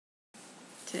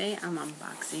Today I'm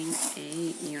unboxing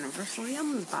a Universal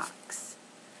Yum box,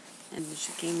 and it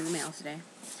came in the mail today.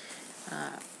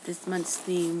 This month's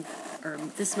theme, or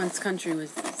this month's country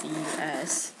was the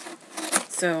U.S.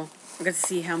 So I got to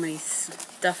see how many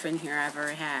stuff in here I've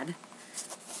ever had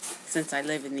since I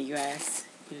live in the U.S.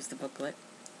 Here's the booklet.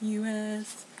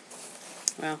 U.S.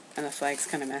 Well, and the flag's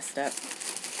kind of messed up.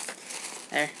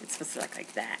 There, it's supposed to look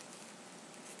like that.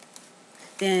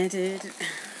 Okay.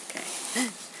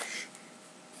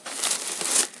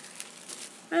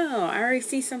 Oh, I already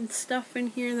see some stuff in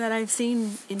here that I've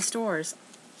seen in stores.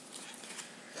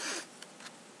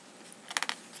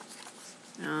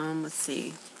 Let's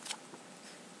see.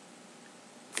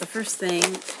 The first thing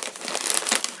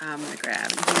I'm going to grab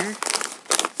in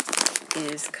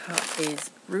here is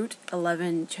Route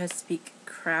 11 Chesapeake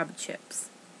Crab Chips,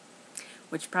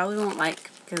 which you probably won't like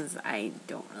because I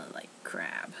don't really like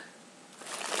crab.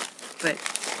 But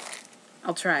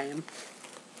I'll try them.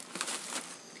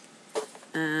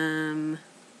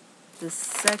 The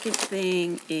second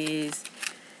thing is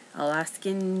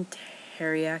Alaskan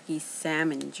Teriyaki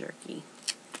Salmon Jerky.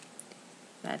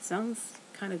 That sounds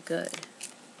kind of good.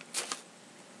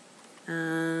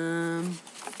 Then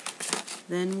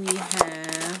we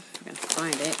have, I'm going to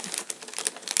find it.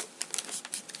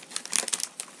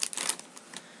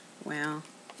 Well,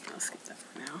 let's get that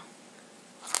for now.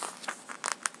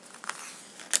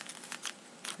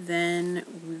 Then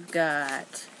we've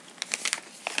got,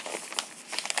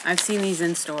 I've seen these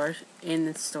in the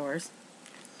stores.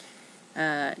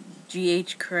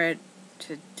 G.H.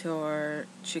 Creditor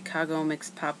Chicago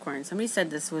Mixed Popcorn. Somebody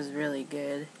said this was really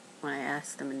good when I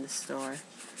asked them in the store.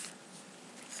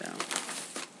 So,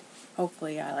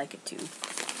 hopefully I like it too.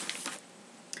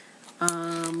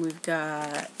 We've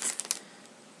got,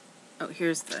 oh,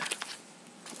 here's the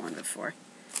one before.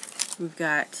 We've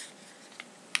got,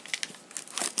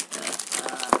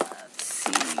 let's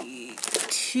see,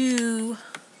 2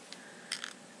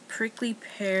 prickly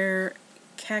pear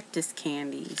cactus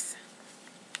candies.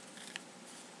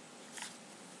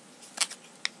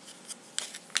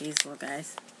 These little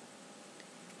guys.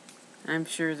 I'm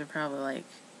sure they're probably like,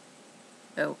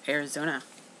 oh, Arizona.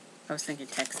 I was thinking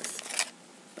Texas,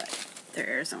 but they're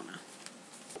Arizona.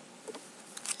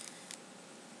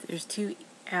 There's 2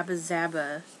 Abba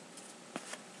Zaba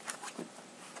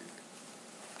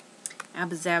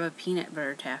peanut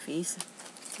butter taffies.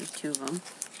 There's 2 of them.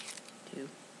 2.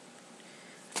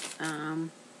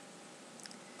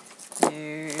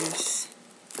 There's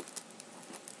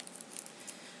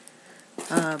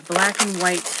a black and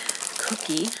white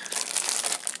cookie.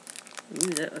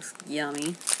 Ooh, that looks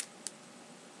yummy.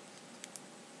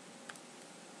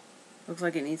 Looks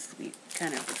like it needs to be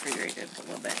kind of refrigerated a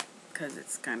little bit because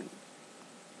it's kind of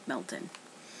melting.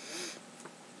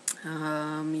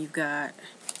 You've got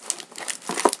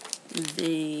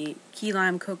the key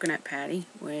lime coconut patty,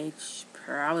 which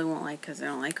probably won't like because I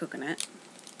don't like coconut.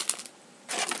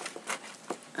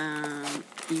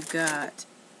 You've got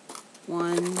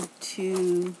 1,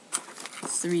 2,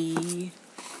 3,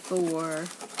 4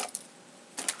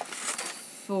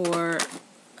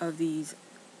 of these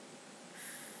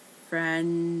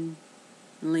Friendlinger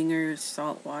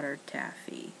saltwater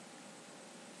taffy.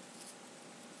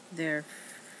 They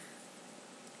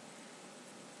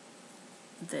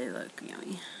look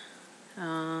yummy.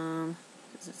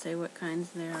 Does it say what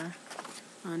kinds there are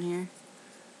on here?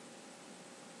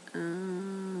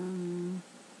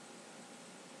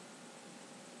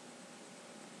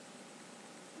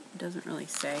 Doesn't really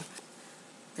say.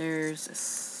 There's a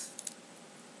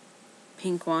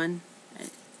pink one.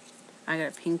 I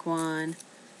got a pink one.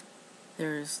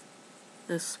 There's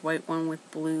this white one with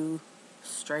blue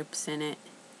stripes in it.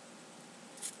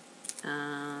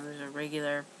 There's a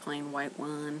regular plain white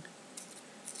one.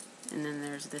 And then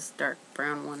there's this dark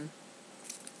brown one.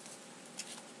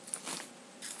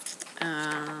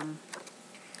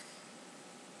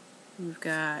 We've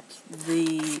got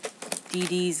the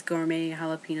DD's Gourmet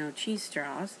Jalapeno Cheese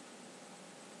Straws.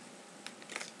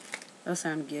 Those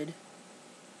sound good.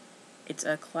 It's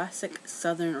a classic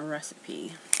southern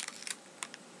recipe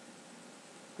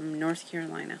from North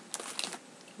Carolina.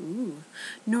 Ooh,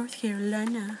 North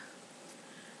Carolina.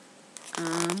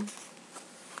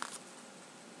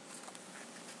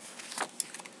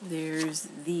 There's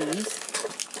these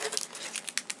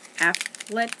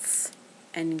applets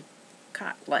and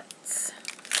cotlets.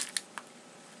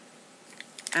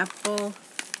 Apple,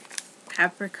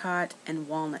 apricot, and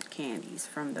walnut candies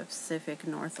from the Pacific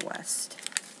Northwest.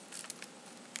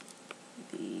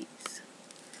 These.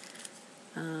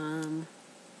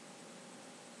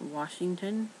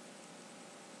 Washington.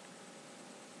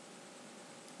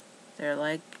 They're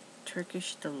like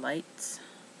Turkish Delights.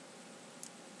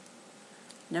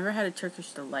 Never had a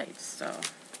Turkish Delights, so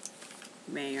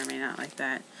may or may not like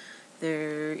that.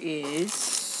 There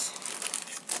is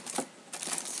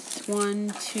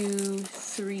 1, 2,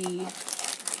 3,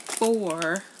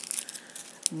 4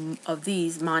 of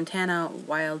these Montana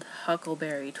Wild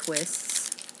Huckleberry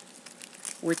Twists,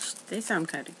 which they sound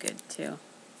kind of good too.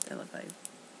 They look like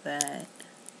that.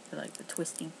 They're like the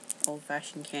twisty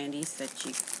old-fashioned candies that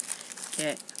you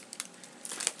get.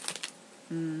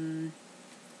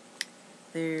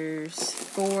 There's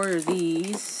 4 of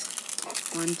these.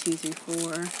 1, 2, 3,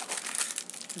 4.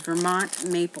 Vermont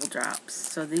Maple Drops.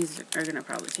 So these are gonna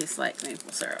probably taste like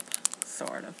maple syrup,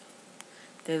 sort of.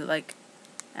 They like,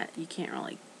 you can't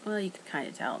really, well, you can kind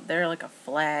of tell. They're like a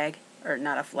flag, or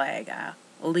not a flag, a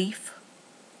leaf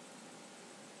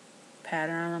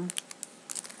pattern on them.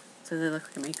 So they look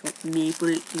like a maple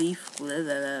leaf. Blah,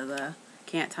 blah, blah, blah.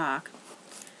 Can't talk.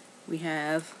 We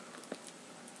have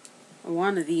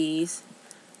one of these,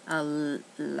 a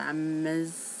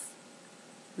Lemez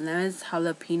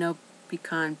Jalapeno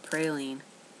Pecan Praline.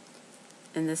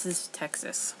 And this is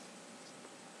Texas.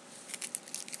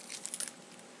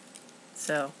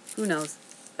 So, who knows?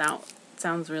 That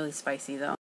sounds really spicy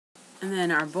though. And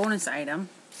then our bonus item,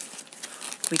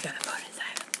 we got a bonus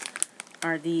item,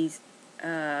 are these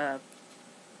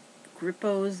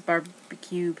Grippo's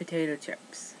barbecue potato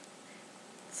chips.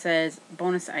 It says,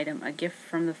 bonus item, a gift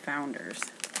from the founders.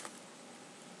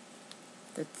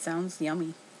 That sounds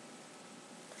yummy.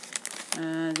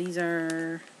 These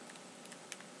are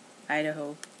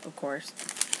Idaho, of course.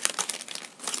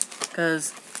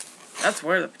 Because that's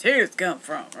where the potatoes come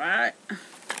from, right?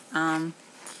 Let's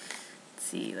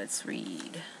see, let's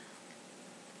read.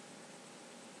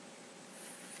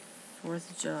 4th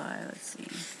of July, let's see.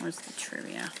 Where's the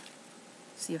trivia?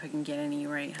 See if I can get any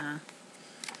right, huh?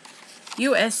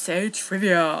 USA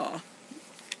Trivia!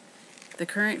 The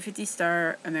current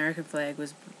 50-star American flag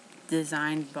was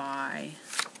designed by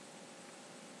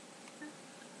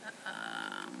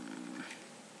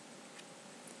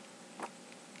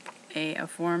A. A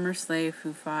former slave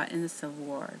who fought in the Civil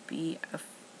War. B.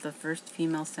 The first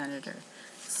female senator.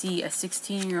 C. A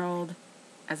 16-year-old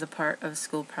as a part of a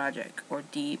school project. Or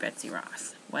D. Betsy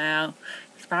Ross. Well,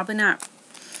 it's probably not.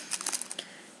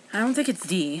 I don't think it's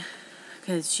D,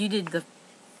 because she did the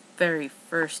very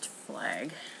first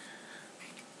flag.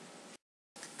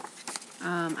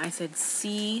 I said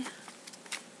C,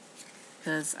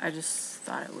 because I just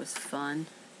thought it was fun.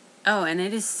 Oh, and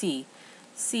it is C.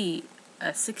 C. A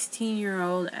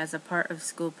 16-year-old as a part of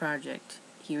school project.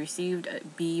 He received a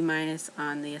B-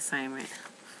 on the assignment.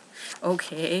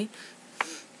 Okay.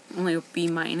 Only a B-.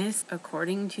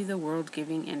 According to the World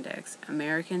Giving Index,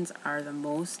 Americans are the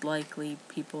most likely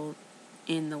people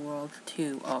in the world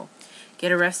to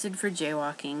get arrested for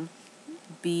jaywalking,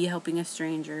 B. helping a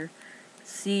stranger,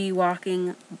 C.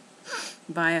 walking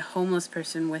by a homeless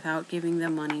person without giving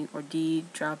them money, or D.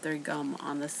 drop their gum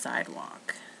on the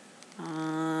sidewalk.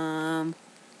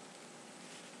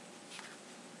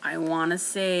 I want to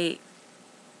say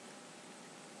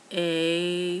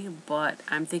A, but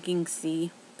I'm thinking C,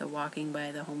 the walking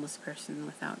by the homeless person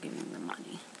without giving them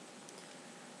money.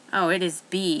 Oh, it is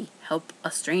B, help a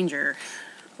stranger.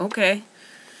 Okay.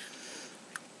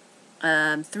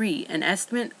 3, an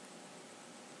estimated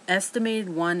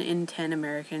 1 in 10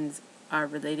 Americans are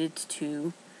related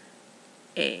to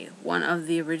A, one of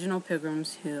the original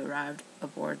pilgrims who arrived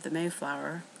aboard the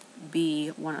Mayflower. B,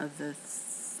 one of the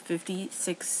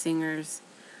 56 singers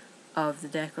of the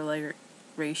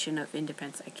Declaration of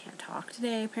Independence. I can't talk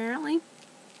today, apparently.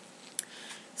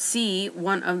 C,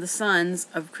 one of the sons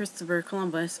of Christopher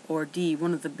Columbus. Or D,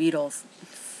 one of the Beatles.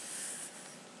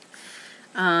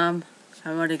 I'm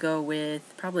going to go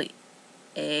with probably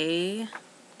A.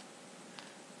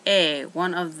 A,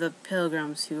 one of the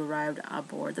pilgrims who arrived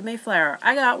aboard the Mayflower.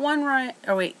 I got 1 right.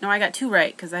 Oh, wait. No, I got 2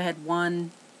 right, because I had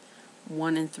 1,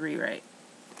 and 3 right.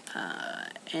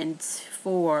 And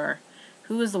 4,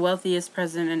 who was the wealthiest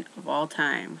president of all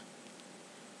time?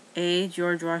 A,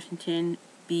 George Washington,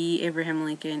 B, Abraham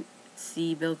Lincoln,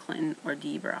 C, Bill Clinton, or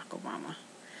D, Barack Obama.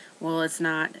 Well, it's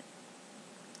not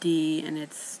D, and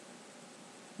it's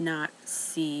not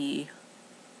C.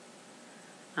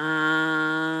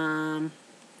 I'm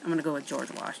going to go with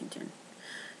George Washington.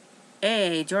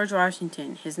 A, George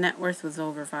Washington. His net worth was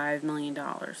over $5 million.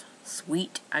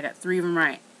 Sweet. I got 3 of them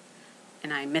right.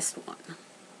 And I missed 1.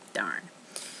 Darn.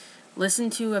 Listen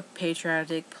to a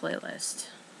patriotic playlist.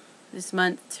 This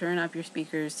month, turn up your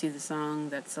speakers to the song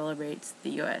that celebrates the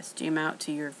U.S. Jam out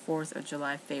to your 4th of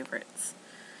July favorites.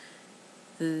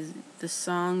 The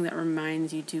song that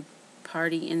reminds you to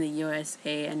party in the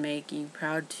USA and make you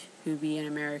proud to be an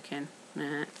American.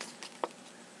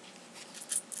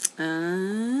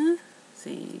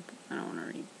 See, I don't want to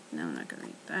read. No, I'm not going to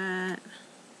read that.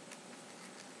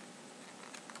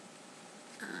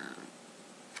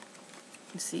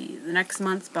 Let's see, the next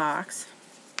month's box.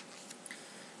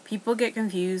 People get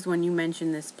confused when you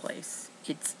mention this place.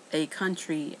 It's a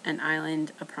country, an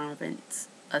island, a province,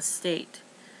 a state.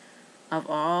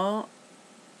 All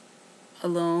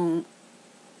alone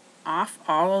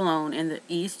in the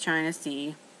East China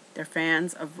Sea. They're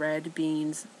fans of red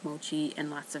beans, mochi,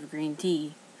 and lots of green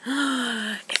tea.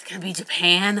 It's gonna be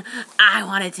Japan. I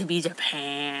want it to be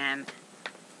Japan.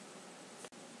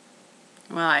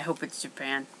 Well, I hope it's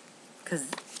Japan, because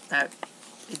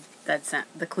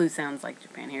the clue sounds like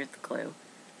Japan. Here's the clue.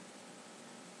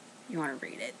 You want to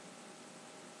read it.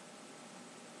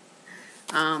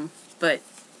 But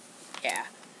yeah,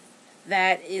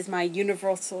 that is my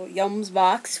Universal Yums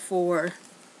box for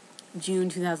June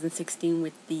 2016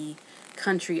 with the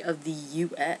country of the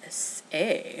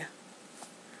USA.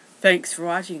 Thanks for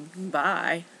watching.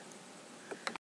 Bye.